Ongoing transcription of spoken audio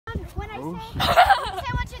when I say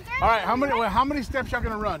 1, 2, 3. All right, how many steps y'all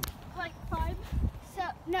gonna run? Like 5. So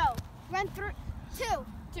no, run through 2.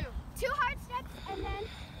 2 hard steps, and then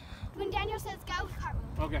when Daniel says go, cartwheel.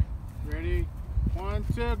 Okay, ready? 1,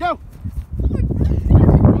 2, go!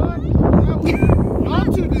 Y'all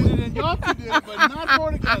two did it and y'all two did it, but not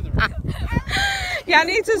 4 together. Y'all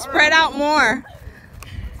need to spread out more.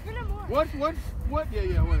 What?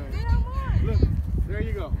 Yeah, wait. Look, there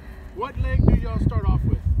you go. What leg do y'all start off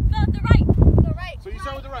with? The right. The right. So you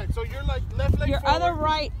start with the right. So you're like left leg Your forward. other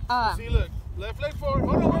right up. See, look, left leg forward.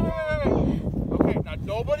 Hold on, wait. Okay, now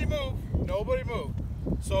nobody move. Nobody move.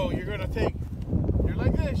 So you're gonna take, you're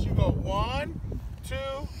like this. You go 1, 2,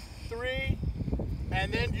 3,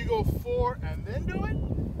 and then you go 4, and then do it?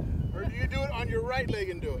 Or do you do it on your right leg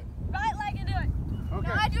and do it? Right leg and do it. Okay.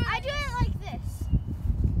 No, I do it like this.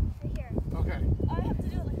 Right here. Okay. I have to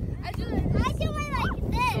do it like this. I do it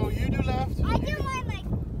like this. So you do left. I do mine like.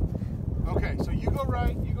 Okay, so you go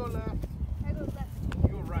right, you go left, I go left. you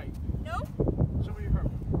go right. No? Show me your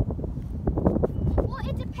cartwheel. Well,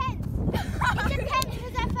 it depends. It depends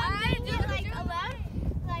because if I'm doing it like alone,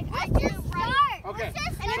 like I do right. Okay.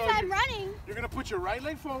 And So if I'm running. You're gonna put your right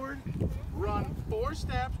leg forward, run 4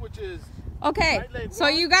 steps, which is Okay, right leg so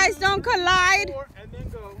 1, you guys 2, don't 3, collide. 4, and then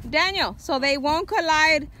go. Daniel, so they won't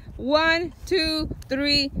collide. 1, 2,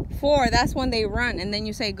 3, 4. That's when they run, and then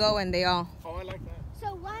you say go, and they all. Oh, I like that.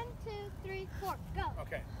 So 1, 2, 3, 4, go.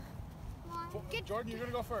 Okay. One. Jordan, you're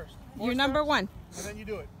gonna go first. 4 You're number steps, 1. And then you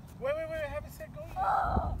do it. Wait, I haven't said go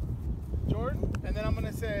yet. Jordan, and then I'm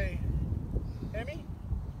gonna say Emmy,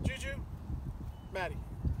 Juju, Maddie.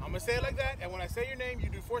 I'm gonna say it like that, and when I say your name, you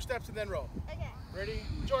do 4 steps and then roll. Okay. Ready?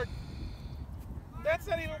 Jordan. That's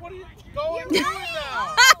not even, what are you going to do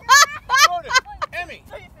now? Jordan, Emmy.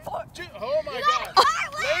 Oh my God.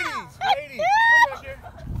 Ladies, come back here.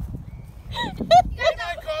 When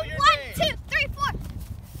I call your 1, name. 2, 3, 4.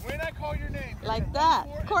 When I call your name. you're Like gonna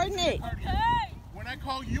run that. 4 and then Coordinate. cartwheel. When I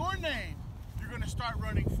call your name, you're gonna start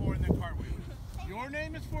running 4 and then cartwheel. Your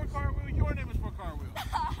name is 4 cartwheel, your name is 4 cartwheel.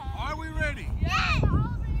 Are we ready? Yes.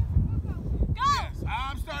 Yes,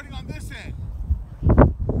 I'm starting on this end.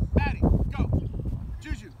 Maddie, go.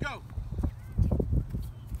 Juju, go.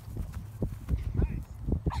 Nice.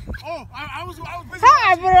 Oh, I was busy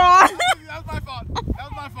Hi, watching. bro. That was my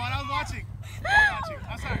fault. I was watching.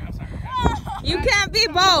 I'm sorry. You can't be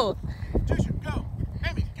both. Juju, go.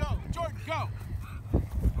 Emmy, go. Jordan, go.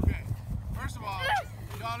 Okay. First of all,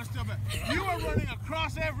 y'all are still bad. You are running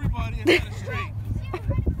across everybody instead of straight.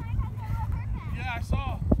 Yeah, I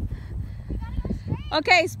saw.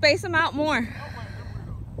 Okay, space them out more. Oh, wait,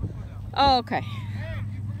 let's go down. Oh, okay. Hey,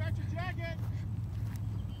 you forgot your jacket.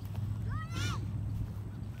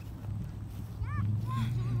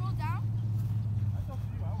 Should we roll down? That's up to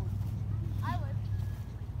you. I would. I would.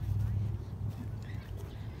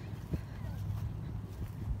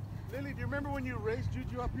 Lily, do you remember when you raced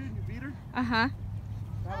Juju up here and you beat her? Uh-huh.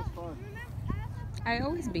 That was fun. I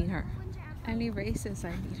always beat her. Any races,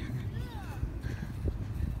 I beat her.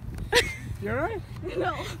 You alright?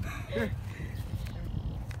 No. Here.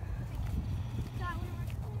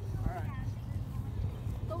 Alright.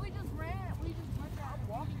 But we just ran. We just went down.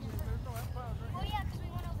 Walking, there's no F-Files right Oh yeah, because we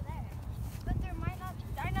went over there. But there might not.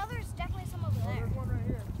 I know there's definitely some over here. there. There's one right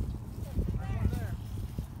here. There's one there.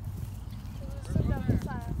 There's some down this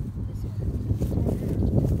side.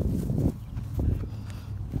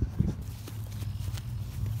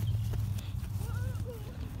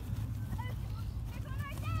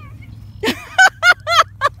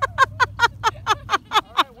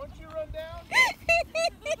 Alright, once you run down,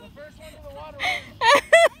 the first one to the water wins.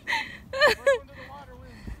 First one to the water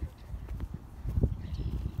wins.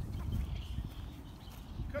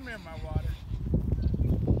 Come here, my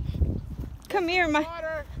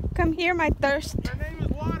water. Come here, my thirst. Her name is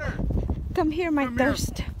Water. Come here, my Come here.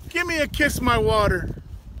 thirst. Give me a kiss, my water.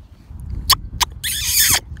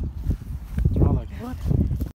 You're all like, what?